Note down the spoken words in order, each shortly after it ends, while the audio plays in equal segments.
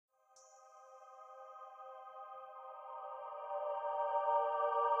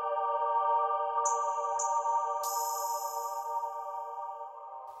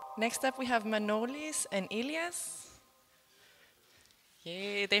Next up, we have Manolis and Elias.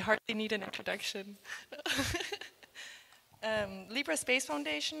 Yay, they hardly need an introduction. Libra Space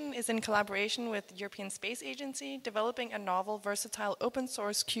Foundation is in collaboration with the European Space Agency developing a novel, versatile,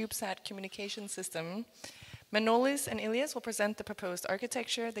 open-source CubeSat communication system. Manolis and Elias will present the proposed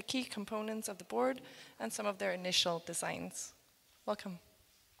architecture, the key components of the board, and some of their initial designs. Welcome.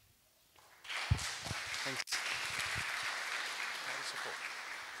 Thanks.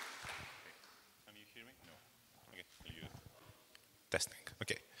 Can you hear me? No. Okay, I'll use it. Testing.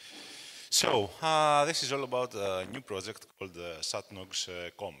 Okay. So this is all about a new project called SatNOGS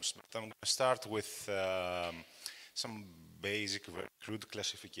COMMS. But I'm going to start with some basic, very crude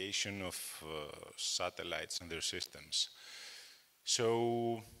classification of satellites and their systems.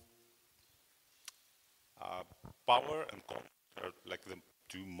 So power and comms are like the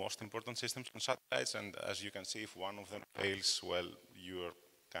two most important systems on satellites, and as you can see, if one of them fails, well, you're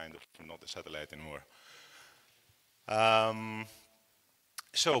kind of not a satellite anymore.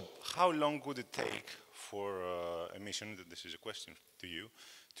 So how long would it take for a mission, this is a question to you,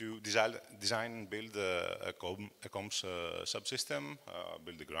 to design and build a comms subsystem,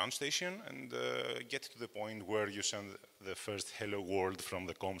 build a ground station, and get to the point where you send the first hello world from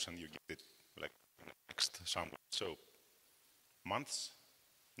the comms and you get it like next somewhere? So months,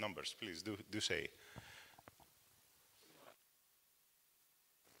 numbers, please do say.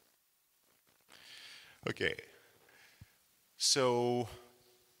 Okay. So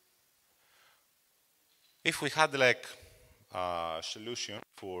if we had like a solution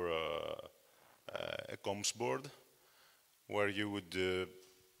for a comms board where you would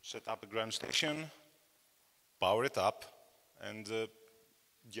set up a ground station, power it up, and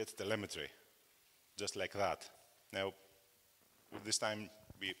get telemetry, just like that. Now, would this time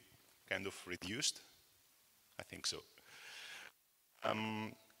be kind of reduced? I think so.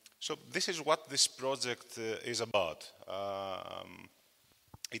 So this is what this project is about.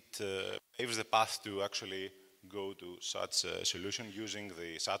 It paves the path to actually go to such a solution using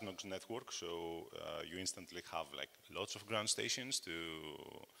the SatNOGS network. So you instantly have like lots of ground stations to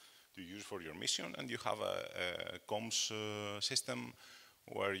use for your mission, and you have a comms system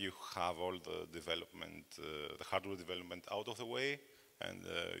where you have all the development, the hardware development out of the way, and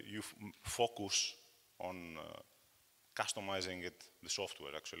you focus on customizing it, the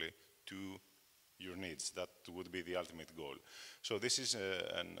software actually, to your needs. That would be the ultimate goal. So this is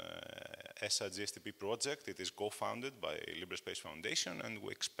an ESA GSTP project. It is co-founded by Libra Space Foundation, and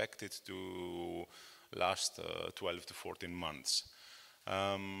we expect it to last 12 to 14 months.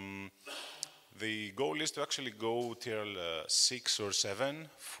 The goal is to actually go till 6 or 7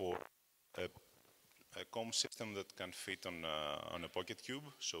 for a comms system that can fit on a pocket cube,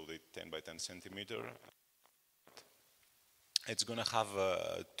 so the 10 by 10 centimeter. It's going to have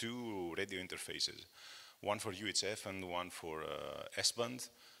 2 radio interfaces, one for UHF and one for S-band.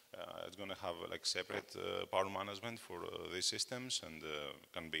 It's going to have like separate power management for these systems, and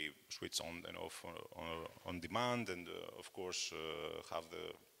can be switched on and off on demand, and of course have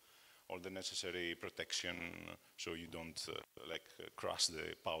all the necessary protection so you don't crash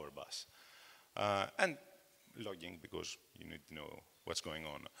the power bus. And logging, because you need to know what's going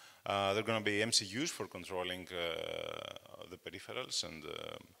on. There are going to be MCUs for controlling the peripherals and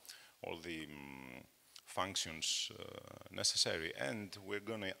all the functions necessary. And we're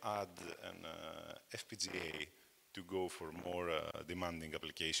going to add an FPGA to go for more demanding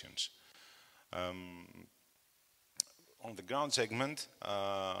applications. On the ground segment,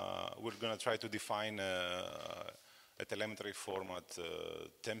 we're going to try to define a telemetry format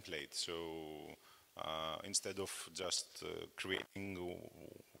template. So instead of just creating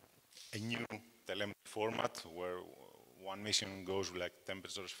a new telemetry format where one mission goes like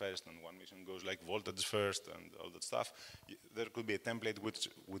temperatures first and one mission goes like voltage first and all that stuff, there could be a template which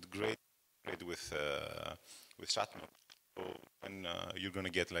would grade with SatNOGS. So, and you're going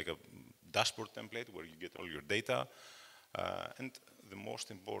to get like a dashboard template where you get all your data. And the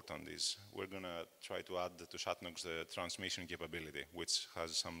most important is we're going to try to add to SatNOGS the transmission capability, which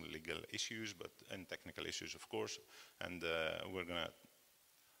has some legal issues and technical issues, of course. And we're going to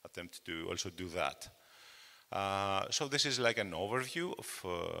attempt to also do that. So this is like an overview of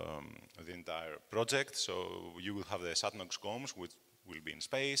the entire project. So you will have the SatNOGS comms, which will be in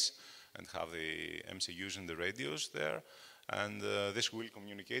space, and have the MCUs and the radios there. And this will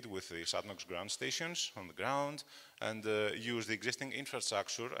communicate with the SatNOGS ground stations on the ground and use the existing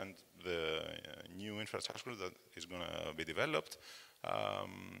infrastructure and the new infrastructure that is going to be developed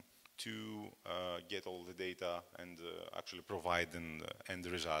to get all the data and actually provide an end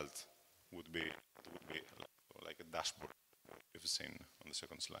result would be like a dashboard you've seen on the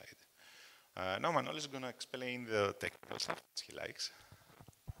second slide. Now Manol is going to explain the technical stuff that he likes.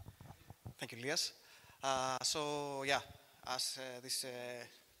 Thank you, Elias. So yeah, as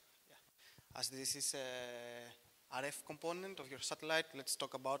this is a RF component of your satellite, let's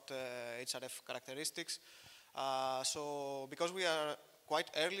talk about HRF characteristics. So because we are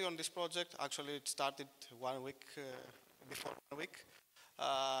quite early on this project, actually it started 1 week before 1 week.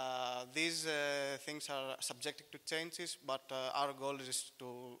 These things are subject to changes, but our goal is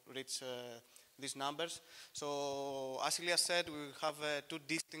to reach these numbers. So as Elias said, we will have two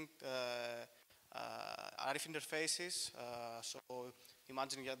distinct RF interfaces. So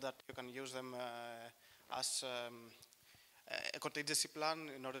imagine that you can use them as a contingency plan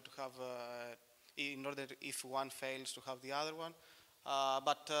in order to have, if one fails, to have the other one.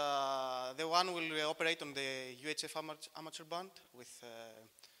 But the one will operate on the UHF amateur band with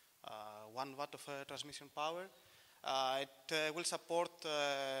 1 watt of transmission power. It will support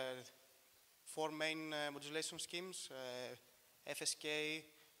 4 main modulation schemes, FSK,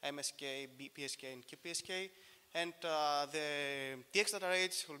 MSK, BPSK, and QPSK. And the TX data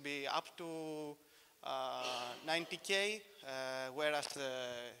rates will be up to 90K, whereas the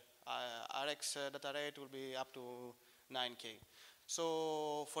RX data rate will be up to 9K.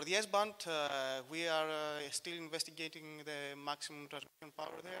 So for the S-band, we are still investigating the maximum transmission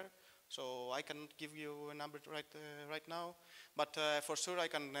power there. So I cannot give you a number right now, but for sure I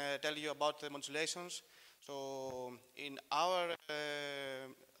can tell you about the modulations. So in our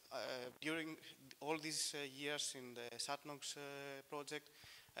during all these years in the SatNOGS project,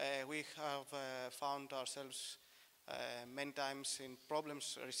 we have found ourselves many times in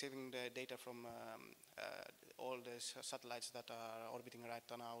problems receiving the data from all the satellites that are orbiting right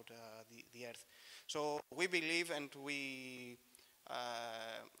now the Earth. So we believe, and we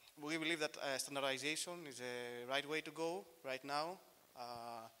believe that standardization is a right way to go right now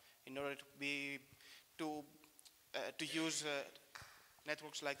in order to use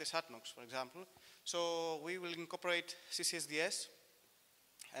networks like the SatNOGS, for example. So we will incorporate CCSDS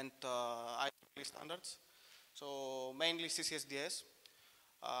and IEEE standards. So mainly CCSDS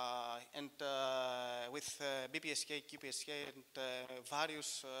and with BPSK, QPSK, and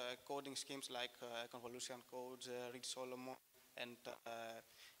various coding schemes like convolution codes, Reed-Solomon, and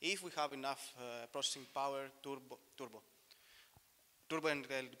if we have enough processing power, turbo and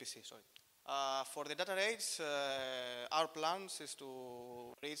LDPC, sorry. For the data rates, our plans is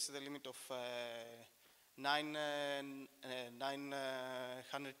to reach the limit of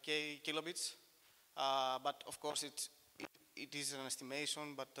 900K kilobits, but of course it is an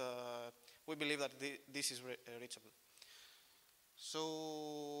estimation, but we believe that this is reachable.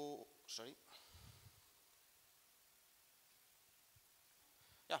 So, sorry.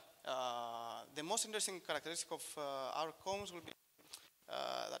 Yeah, the most interesting characteristic of our COMMS will be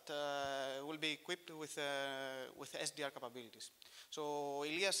that will be equipped with SDR capabilities. So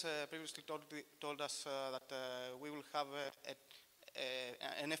Elias previously told us that we will have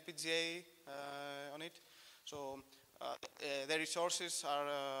an FPGA on it. So the resources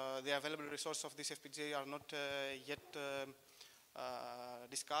are the available resources of this FPGA are not yet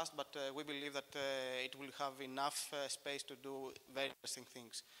discussed, but we believe that it will have enough space to do very interesting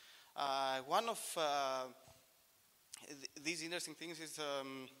things. One of these interesting things is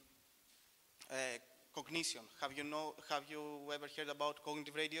cognition. Have you ever heard about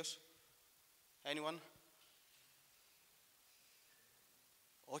cognitive radios? Anyone?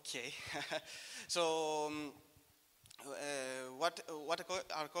 Okay. So what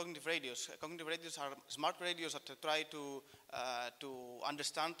are cognitive radios? Cognitive radios are smart radios that try to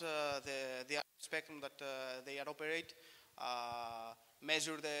understand the spectrum that they operate,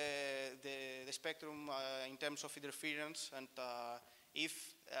 measure the spectrum in terms of interference, and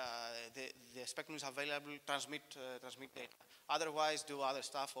if the spectrum is available, transmit data. Otherwise, do other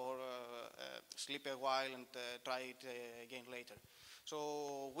stuff or sleep a while and try it again later.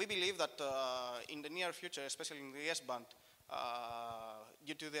 So we believe that in the near future, especially in the S-band,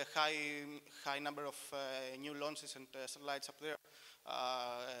 due to the high number of new launches and satellites up there,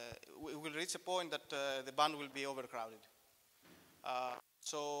 we will reach a point that the band will be overcrowded.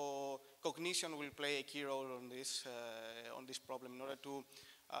 So cognition will play a key role on this problem in order to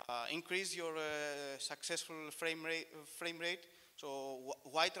increase your successful frame rate. So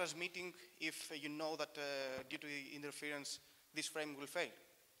why transmitting if you know that due to interference this frame will fail?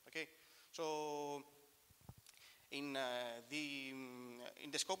 Okay, so in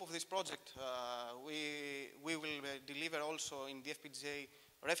the scope of this project, we will deliver also in the FPGA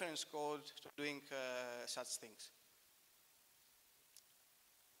reference code to doing such things.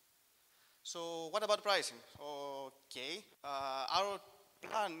 So what about pricing? Okay, our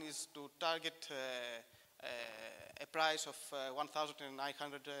plan is to target a price of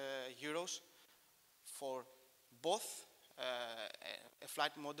 1,900 euros for both a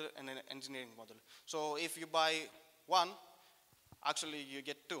flight model and an engineering model. So if you buy one, actually you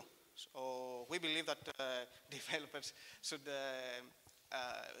get two. So we believe that developers should,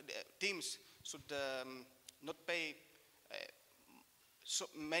 teams should not pay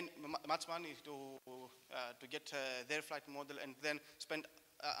much money to get their flight model and then spend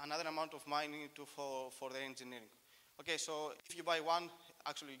another amount of money for their engineering. Okay, so if you buy one,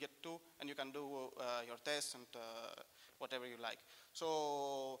 actually you get two, and you can do your tests and whatever you like.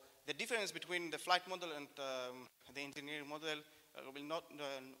 So the difference between the flight model and the engineering model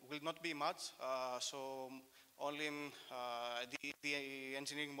will not be much. So only the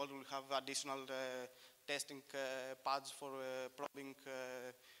engineering model will have additional testing pads for probing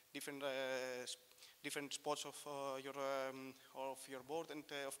different spots of your board, and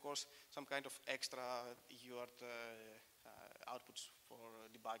of course some kind of extra UART outputs for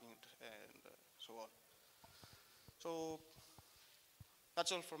debugging and so on. So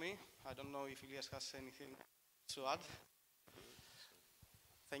that's all for me. I don't know if Elias has anything to add.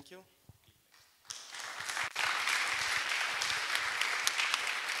 Thank you.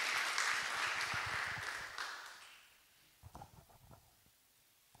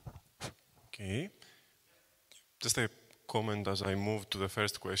 Okay. Just a comment as I move to the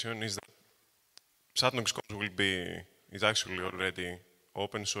first question is that SatNOGS COMMS is actually already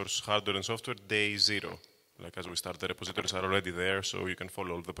open source hardware and software day 0. Like as we start, the repositories are already there, so you can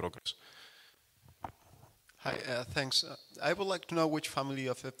follow all the progress. Hi, thanks. I would like to know which family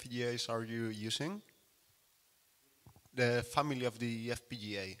of FPGAs are you using? The family of the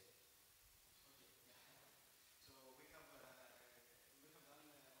FPGA.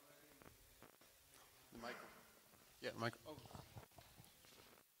 The micro. Yeah, micro. Oh.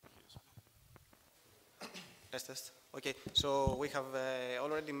 Test. Okay, so we have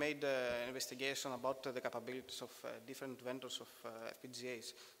already made an investigation about the capabilities of different vendors of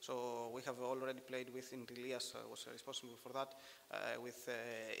FPGAs. So we have already played with, and Elias was responsible for that, with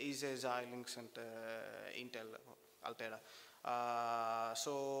ISE, Xilinx, and Intel, Altera.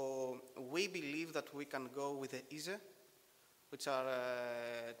 So we believe that we can go with the ISE, which are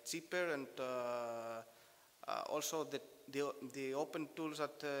cheaper, and also the open tools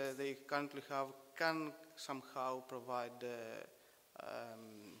that they currently have can somehow provide,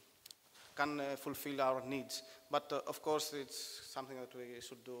 can fulfill our needs. But of course, it's something that we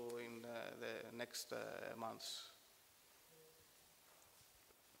should do in the next months.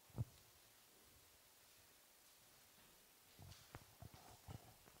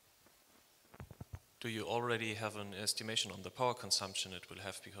 Do you already have an estimation on the power consumption it will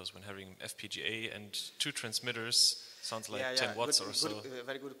have? Because when having FPGA and 2 transmitters, sounds like 10 watts or so.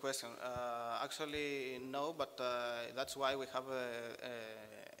 Very good question. Actually, no, but that's why we have a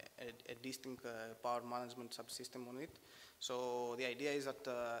distinct power management subsystem on it. So the idea is that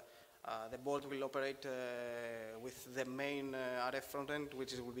the board will operate with the main RF front end,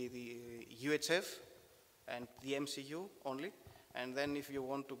 which will be the UHF and the MCU only. And then if you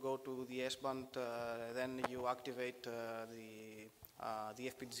want to go to the S-band, then you activate the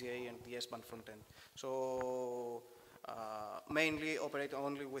FPGA and the S-band front end. So mainly operate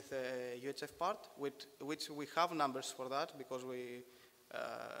only with the UHF part, which we have numbers for that because we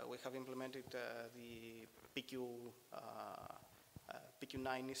have implemented the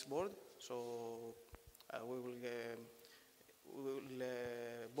PQ9 board. So we will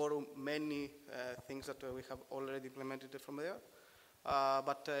borrow many things that we have already implemented from there.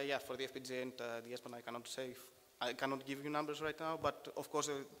 But yeah, for the FPGA and the S-band, I cannot give you numbers right now, but of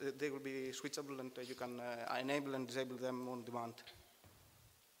course they will be switchable and you can enable and disable them on demand.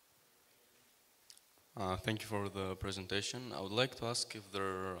 Thank you for the presentation. I would like to ask if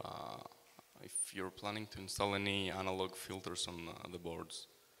you're planning to install any analog filters on the boards.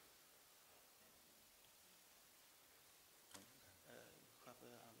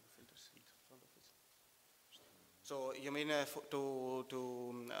 So you mean to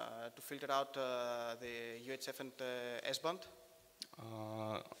filter out the UHF and S-band?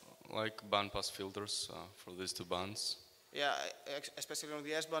 Like bandpass filters for these 2 bands. Yeah, especially on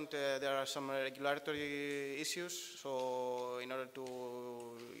the S-band, there are some regulatory issues. So in order to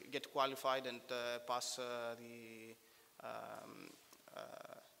get qualified and pass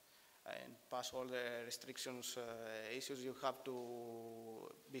all the restrictions issues, you have to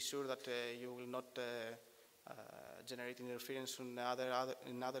be sure that you will not generate interference in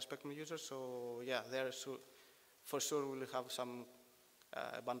other spectrum users. So yeah, for sure we'll have some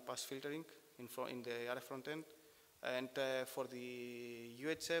bandpass filtering, in the RF front end. And for the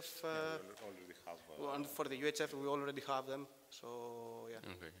UHF, and for the UHF, we already have them. So yeah.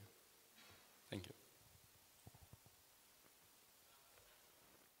 Okay. Thank you.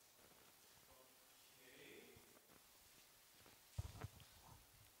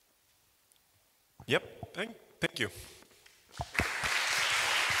 Yep. Thank you.